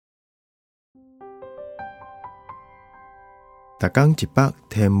逐天一百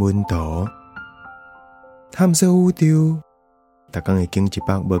天文图，探索宇宙。逐天会经一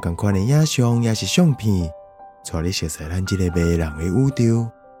百无同款的影像，也是相片，带你熟悉咱这个迷人的宇宙。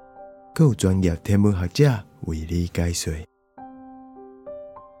更有专业天文学者为你解说。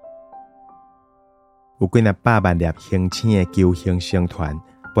有几若百万粒恒星的球形星团，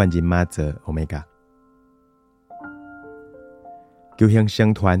半人马座 Omega。球形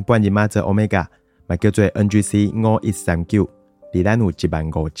星团半人马座 Omega，嘛叫做 NGC 5139，离咱有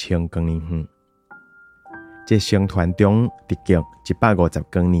15000光年远。这星团中直径150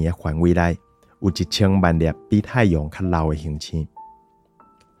光年的范围内，有1000万粒比太阳较老的恒星。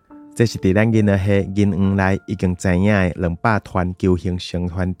这是伫咱银河系银河内已经知影的200团球形星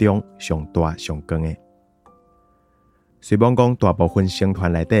团中上大上光的。虽然讲大部分星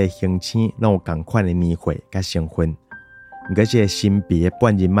团内底的恒星拢有同款的年岁甲成分，不过这个神秘的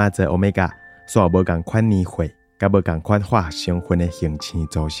半人马座 Omega 煞有无同款年岁甲无同款化学成分的恒星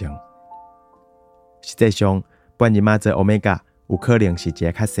组成。实际上，半人马座 Omega 有可能是一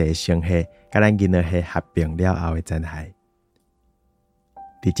个较细的星系，甲咱银河系合并了后的残骸。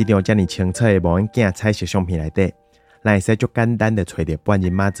伫这张这么清楚的望远镜彩色相片内底，咱会使足简单的找到半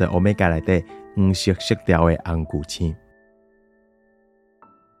人马座 Omega 内底黄色色调的红巨星。